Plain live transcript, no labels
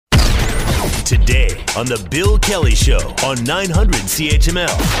Today on The Bill Kelly Show on 900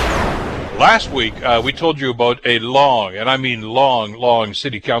 CHML. Last week, we told you about a long, and I mean long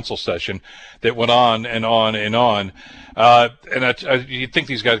city council session that went on and on and on. You'd think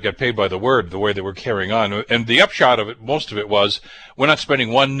these guys got paid by the word, the way they were carrying on. And the upshot of it, most of it was, we're not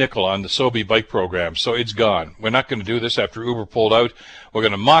spending one nickel on the SoBe bike program, so it's gone. We're not going to do this after Uber pulled out. We're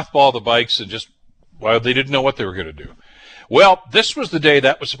going to mothball the bikes and they didn't know what they were going to do. Well, this was the day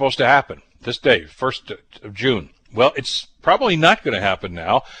that was supposed to happen, this day, 1st of June. Well, it's probably not going to happen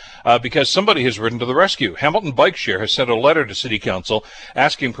now because somebody has ridden to the rescue. Hamilton Bike Share has sent a letter to City Council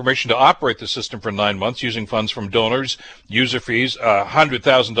asking permission to operate the system for 9 months using funds from donors, user fees, a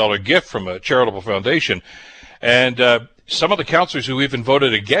 $100,000 gift from a charitable foundation. And some of the councillors who even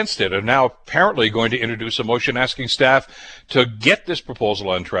voted against it are now apparently going to introduce a motion asking staff to get this proposal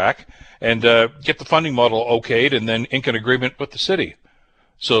on track and get the funding model okayed and then ink an agreement with the city.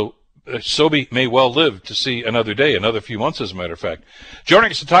 So SoBe may well live to see another day, another few months, as a matter of fact.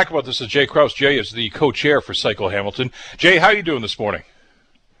 Joining us to talk about this is Jay Kraus. Jay is the co-chair for Cycle Hamilton. Jay, how are you doing this morning?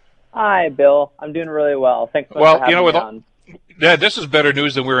 Hi, Bill. I'm doing really well. Thanks for having me on. Yeah, this is better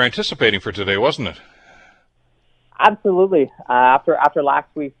news than we were anticipating for today, wasn't it? Absolutely. After last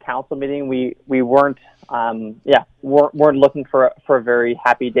week's council meeting, we weren't looking for a very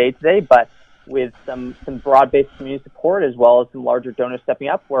happy day today, but with some broad-based community support as well as some larger donors stepping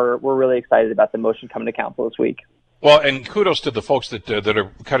up, we're really excited about the motion coming to council this week. Well, and kudos to the folks that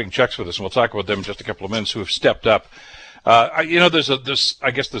are cutting checks with us, and we'll talk about them in just a couple of minutes, who have stepped up. There's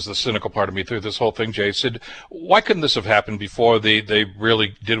the cynical part of me through this whole thing, Jay. Said, why couldn't this have happened before they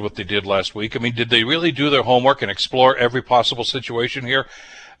really did what they did last week? I mean, did they really do their homework and explore every possible situation here?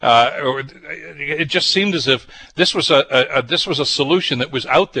 Or it just seemed as if this was a solution that was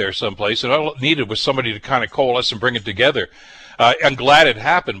out there someplace, and all it needed was somebody to kind of coalesce and bring it together. I'm glad it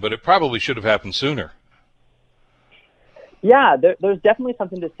happened, but it probably should have happened sooner. Yeah, there's definitely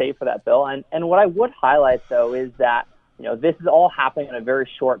something to say for that, Bill. And what I would highlight, though, is that this is all happening in a very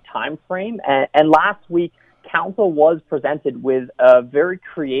short time frame. And last week, council was presented with a very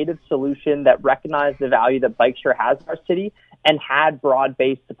creative solution that recognized the value that bike share has in our city and had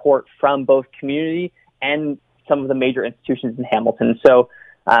broad-based support from both community and some of the major institutions in Hamilton. So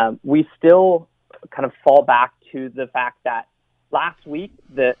we still kind of fall back to the fact that last week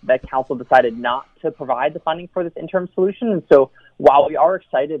that council decided not to provide the funding for this interim solution. And so while we are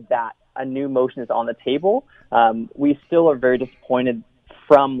excited that a new motion is on the table, we still are very disappointed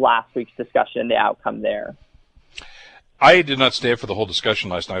from last week's discussion and the outcome there. I did not stay for the whole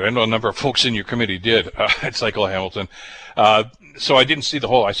discussion last night. I know a number of folks in your committee did at Cycle Hamilton. So I didn't see the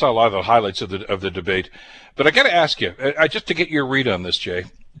whole. I saw a lot of the highlights of the debate. But I got to ask you, just to get your read on this, Jay,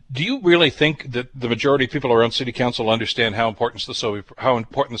 do you really think that the majority of people around City Council understand how important the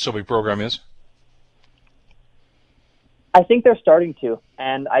SoBe program is? I think they're starting to.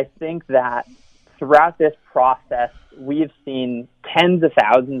 And I think that throughout this process, we've seen tens of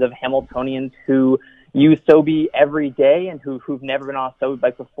thousands of Hamiltonians who use SoBe every day and who've never been on a SoBe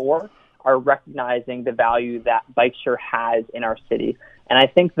bike before are recognizing the value that bike share has in our city. And I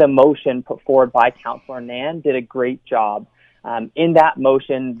think the motion put forward by Councillor Nan did a great job. In that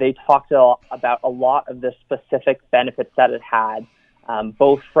motion, they talked about a lot of the specific benefits that it had,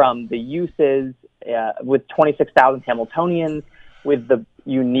 both from the uses with 26,000 Hamiltonians, with the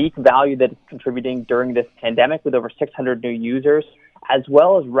unique value that it's contributing during this pandemic with over 600 new users, as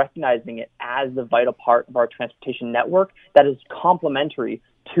well as recognizing it as the vital part of our transportation network that is complementary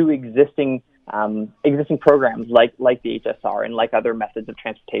to existing programs like the HSR and like other methods of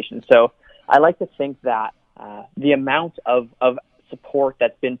transportation. So I like to think that the amount of support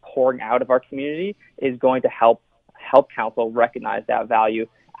that's been pouring out of our community is going to help council recognize that value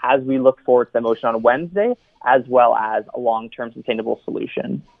as we look forward to the motion on Wednesday, as well as a long-term sustainable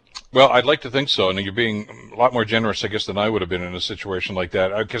solution. Well, I'd like to think so, and you're being a lot more generous, I guess, than I would have been in a situation like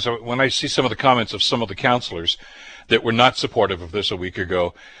that. Because when I see some of the comments of some of the councillors that were not supportive of this a week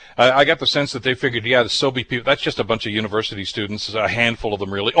ago, I got the sense that they figured, the SoBe people, that's just a bunch of university students, a handful of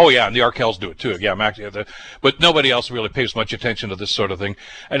them really. Oh, yeah, and the Arkells do it too. Yeah, Max, but nobody else really pays much attention to this sort of thing.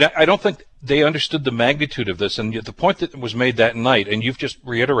 And I don't think they understood the magnitude of this. And the point that was made that night, and you've just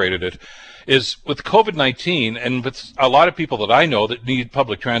reiterated it, is with COVID-19 and with a lot of people that I know that need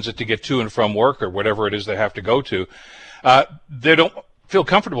public transit to get to and from work or whatever it is they have to go to, they don't feel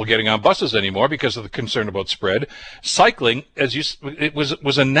comfortable getting on buses anymore because of the concern about spread. Cycling, it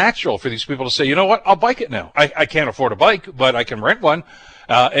was a natural for these people to say, you know what, I'll bike it now. I can't afford a bike, but I can rent one.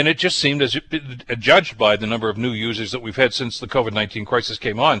 And it just seemed, as judged by the number of new users that we've had since the COVID-19 crisis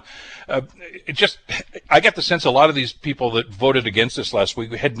came on, I get the sense a lot of these people that voted against this last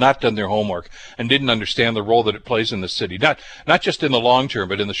week had not done their homework and didn't understand the role that it plays in the city, not just in the long term,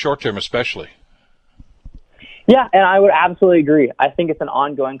 but in the short term especially. Yeah, and I would absolutely agree. I think it's an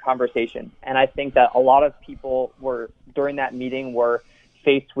ongoing conversation, and I think that a lot of people during that meeting were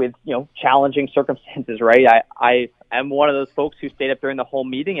faced with, challenging circumstances, right? I am one of those folks who stayed up during the whole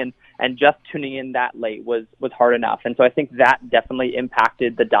meeting, and just tuning in that late was hard enough. And so I think that definitely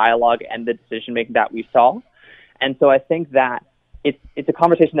impacted the dialogue and the decision making that we saw. And so I think that it's a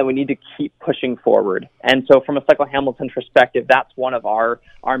conversation that we need to keep pushing forward. And so from a Cycle Hamilton perspective, that's one of our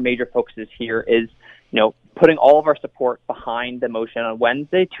major focuses here is, putting all of our support behind the motion on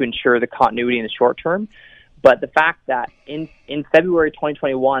Wednesday to ensure the continuity in the short term. But the fact that in February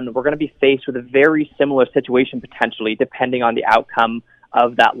 2021, we're going to be faced with a very similar situation potentially, depending on the outcome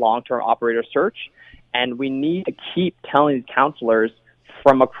of that long-term operator search. And we need to keep telling these councillors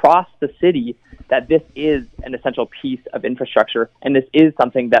from across the city that this is an essential piece of infrastructure, and this is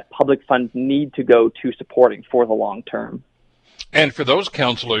something that public funds need to go to supporting for the long term. And for those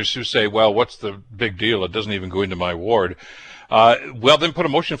councillors who say, well, what's the big deal? It doesn't even go into my ward. Then put a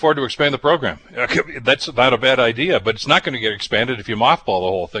motion forward to expand the program. That's not a bad idea, but it's not going to get expanded if you mothball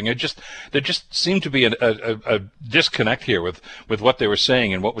the whole thing. There just seemed to be a disconnect here with what they were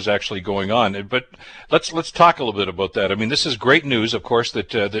saying and what was actually going on. But let's talk a little bit about that. I mean, this is great news, of course, that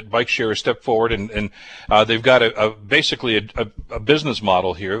BikeShare stepped forward and they've got basically a business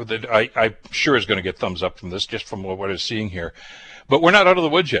model here that I'm sure is going to get thumbs up from this, just from what I'm seeing here. But we're not out of the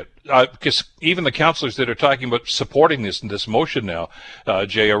woods yet, because even the councillors that are talking about supporting this motion now,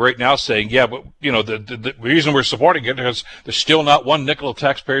 Jay, are right now saying, yeah, but the reason we're supporting it is there's still not one nickel of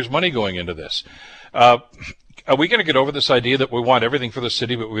taxpayers' money going into this. Are we going to get over this idea that we want everything for the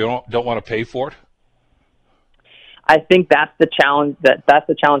city, but we don't want to pay for it? I think that's the challenge. That's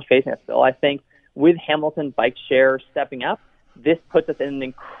the challenge facing us, Bill. I think with Hamilton BikeShare stepping up, this puts us in an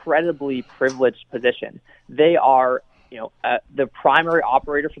incredibly privileged position. They are the primary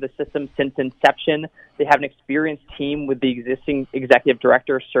operator for the system since inception. They have an experienced team with the existing executive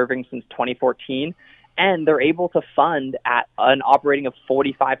director serving since 2014, and they're able to fund at an operating of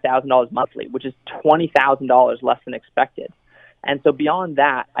 $45,000 monthly, which is $20,000 less than expected. And so beyond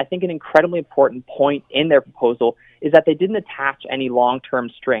that, I think an incredibly important point in their proposal is that they didn't attach any long-term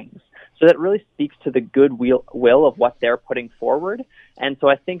strings. So that really speaks to the goodwill of what they're putting forward. And so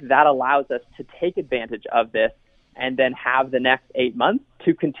I think that allows us to take advantage of this and then have the next 8 months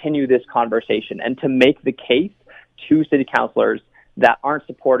to continue this conversation and to make the case to city councillors that aren't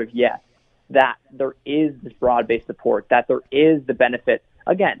supportive yet, that there is this broad-based support, that there is the benefit,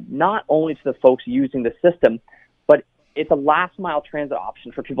 again, not only to the folks using the system, but it's a last-mile transit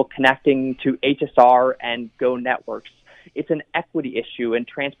option for people connecting to HSR and GO networks. It's an equity issue, and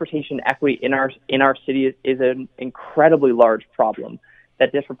transportation equity in our city is an incredibly large problem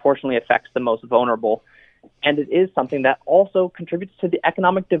that disproportionately affects the most vulnerable. And it is something that also contributes to the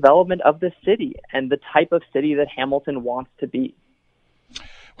economic development of the city and the type of city that Hamilton wants to be.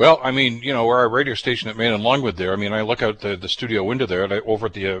 Well, I mean, we're our radio station at Main and Longwood there. I mean, I look out the studio window there over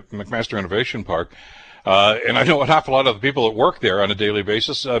at the McMaster Innovation Park, and I know an awful lot of the people that work there on a daily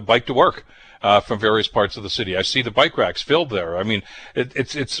basis bike to work from various parts of the city. I see the bike racks filled there. I mean,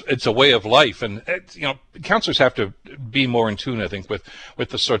 it's a way of life, and councillors have to be more in tune, I think, with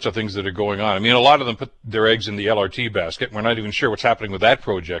the sorts of things that are going on. I mean, a lot of them put their eggs in the LRT basket. We're not even sure what's happening with that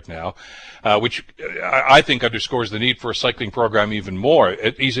project now, which I think underscores the need for a cycling program even more,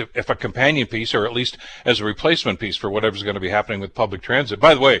 if a companion piece or at least as a replacement piece for whatever's going to be happening with public transit.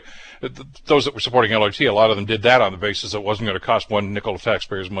 By the way, those that were supporting LRT, a lot of them did that on the basis it wasn't going to cost one nickel of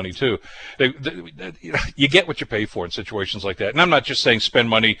taxpayers' money too. You get what you pay for in situations like that. And I'm not just saying spend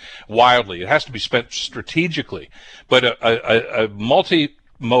money wildly. It has to be spent strategically. But a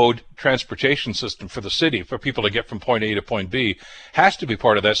multi-mode transportation system for the city, for people to get from point A to point B, has to be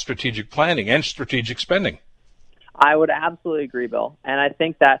part of that strategic planning and strategic spending. I would absolutely agree, Bill. And I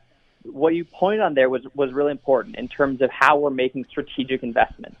think that what you pointed on there was really important in terms of how we're making strategic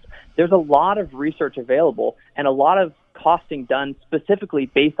investments. There's a lot of research available and a lot of costing done specifically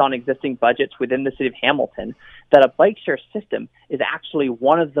based on existing budgets within the city of Hamilton that a bike share system is actually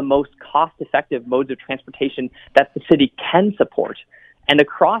one of the most cost-effective modes of transportation that the city can support. And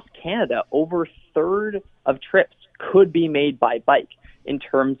across Canada, over a third of trips could be made by bike in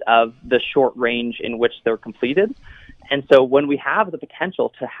terms of the short range in which they're completed. And so when we have the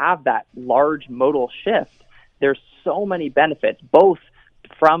potential to have that large modal shift, there's so many benefits, both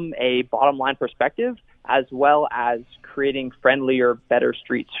from a bottom line perspective as well as creating friendlier, better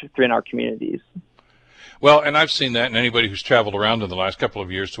streets within our communities. Well, and I've seen that, and anybody who's traveled around in the last couple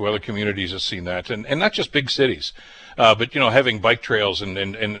of years to other communities has seen that, and not just big cities, but, having bike trails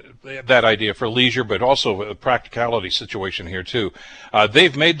and that idea for leisure, but also a practicality situation here, too.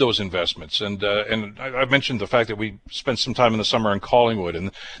 They've made those investments, and I mentioned the fact that we spent some time in the summer in Collingwood, and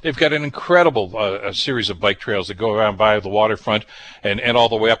they've got an incredible a series of bike trails that go around by the waterfront and all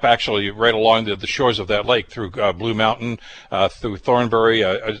the way up, actually, right along the shores of that lake, through Blue Mountain, through Thornbury,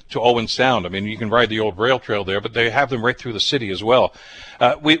 to Owen Sound. I mean, you can ride the old rail trail there, but they have them right through the city as well.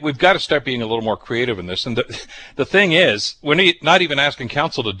 We've got to start being a little more creative in this. And the thing is, we're not even asking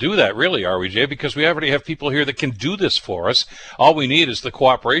council to do that, really, are we, Jay? Because we already have people here that can do this for us. All we need is the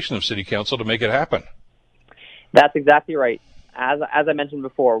cooperation of city council to make it happen. That's exactly right. As I mentioned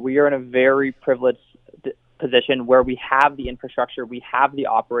before, we are in a very privileged position where we have the infrastructure, we have the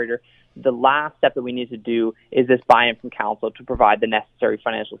operator. The last step that we need to do is this buy-in from council to provide the necessary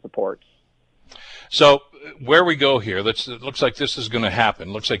financial supports. So where we go here, it looks like this is going to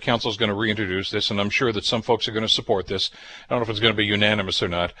happen. Looks like council is going to reintroduce this, and I'm sure that some folks are going to support this. I don't know if it's going to be unanimous or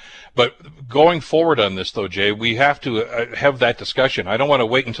not. But going forward on this, though, Jay, we have to have that discussion. I don't want to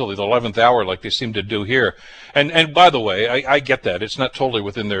wait until the 11th hour like they seem to do here. And by the way, I get that. It's not totally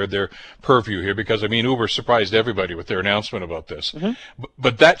within their purview here because, Uber surprised everybody with their announcement about this. Mm-hmm.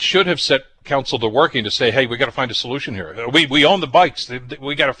 But that should have set council to working to say, hey, we got to find a solution here. We own the bikes.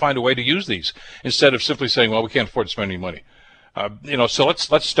 We got to find a way to use these instead of simply saying, well, we can't afford to spend any money. So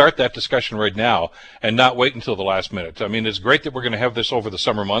let's start that discussion right now and not wait until the last minute. It's great that we're going to have this over the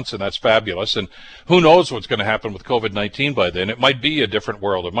summer months, and that's fabulous. And who knows what's going to happen with COVID-19 by then? It might be a different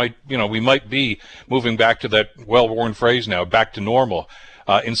world. It might, we might be moving back to that well-worn phrase now, back to normal.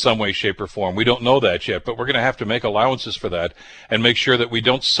 In some way, shape, or form. We don't know that yet, but we're going to have to make allowances for that and make sure that we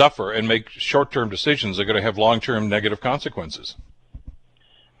don't suffer and make short-term decisions that are going to have long-term negative consequences.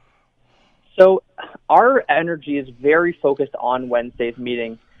 So our energy is very focused on Wednesday's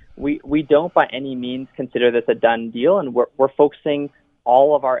meeting. We don't by any means consider this a done deal, and we're focusing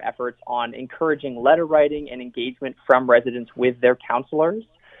all of our efforts on encouraging letter writing and engagement from residents with their councillors.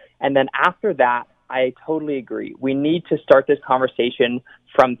 And then after that, I totally agree. We need to start this conversation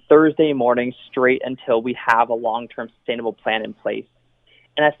from Thursday morning straight until we have a long-term sustainable plan in place.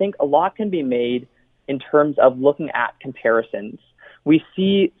 And I think a lot can be made in terms of looking at comparisons. We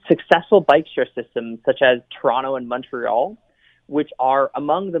see successful bike share systems such as Toronto and Montreal, which are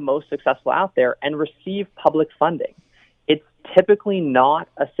among the most successful out there and receive public funding. It's typically not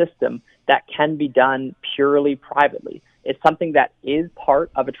a system that can be done purely privately. It's something that is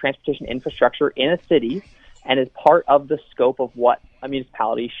part of a transportation infrastructure in a city and is part of the scope of what a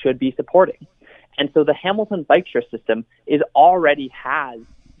municipality should be supporting. And so the Hamilton bike share system already has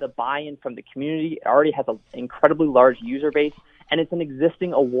the buy-in from the community. It already has an incredibly large user base, and it's an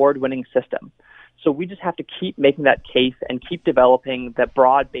existing award-winning system. So we just have to keep making that case and keep developing that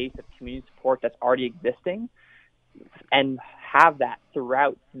broad base of community support that's already existing and have that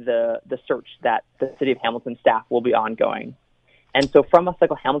throughout the search that the City of Hamilton staff will be ongoing. And so from a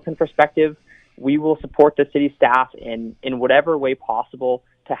Cycle Hamilton perspective, we will support the city staff in whatever way possible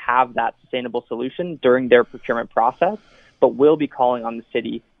to have that sustainable solution during their procurement process, but we'll be calling on the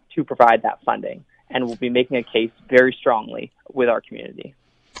city to provide that funding, and we'll be making a case very strongly with our community.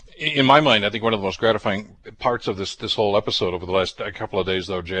 In my mind, I think one of the most gratifying parts of this whole episode over the last couple of days,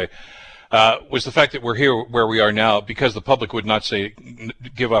 though, Jay, was the fact that we're here where we are now because the public would not say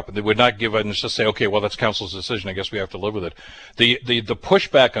give up. They would not give up and just say, okay, well, that's council's decision. I guess we have to live with it. The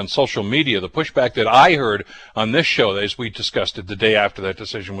pushback on social media, the pushback that I heard on this show as we discussed it the day after that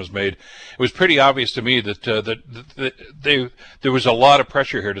decision was made, it was pretty obvious to me that there was a lot of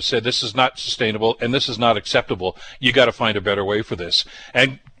pressure here to say this is not sustainable and this is not acceptable. You got to find a better way for this.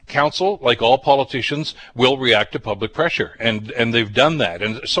 And council, like all politicians, will react to public pressure, and they've done that,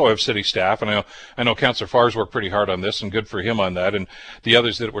 and so have city staff. And I know Councillor Farr's worked pretty hard on this, and good for him on that, and the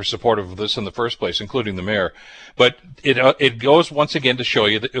others that were supportive of this in the first place, including the mayor. But it goes once again to show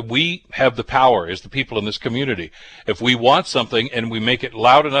you that we have the power as the people in this community. If we want something and we make it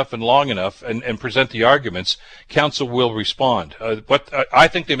loud enough and long enough and present the arguments, council will respond. But I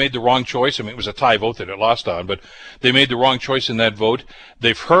think they made the wrong choice. It was a tie vote that it lost on, but they made the wrong choice in that vote.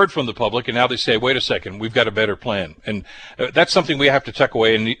 They've heard from the public, and now they say, wait a second, we've got a better plan. And that's something we have to tuck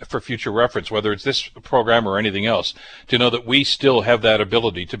away for future reference, whether it's this program or anything else, to know that we still have that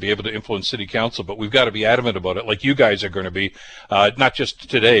ability to be able to influence city council, but we've got to be adamant about it, like you guys are going to be, not just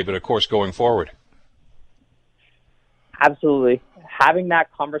today, but of course going forward. Absolutely. Having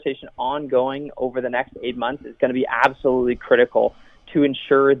that conversation ongoing over the next 8 months is going to be absolutely critical to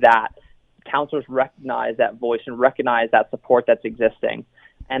ensure that counselors recognize that voice and recognize that support that's existing.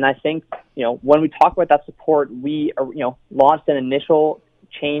 And I think, when we talk about that support, we, launched an initial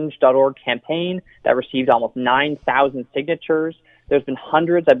change.org campaign that received almost 9,000 signatures. There's been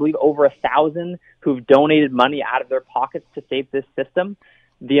hundreds, I believe over 1,000, who've donated money out of their pockets to save this system.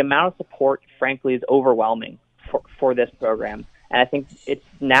 The amount of support, frankly, is overwhelming for this program. And I think it's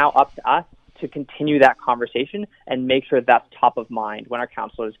now up to us to continue that conversation and make sure that's top of mind when our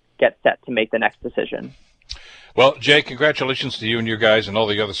counselors get set to make the next decision. Well, Jay, congratulations to you and your guys and all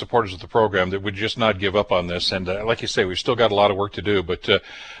the other supporters of the program that would just not give up on this. And like you say, we've still got a lot of work to do, but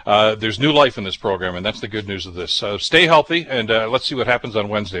there's new life in this program, and that's the good news of this. Stay healthy, and let's see what happens on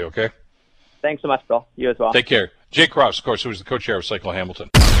Wednesday, okay? Thanks so much, Bill. You as well. Take care. Jay Cross, of course, who is the co-chair of Cycle Hamilton.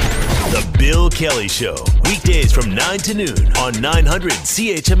 The Bill Kelly Show, weekdays from 9 to noon on 900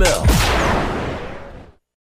 CHML.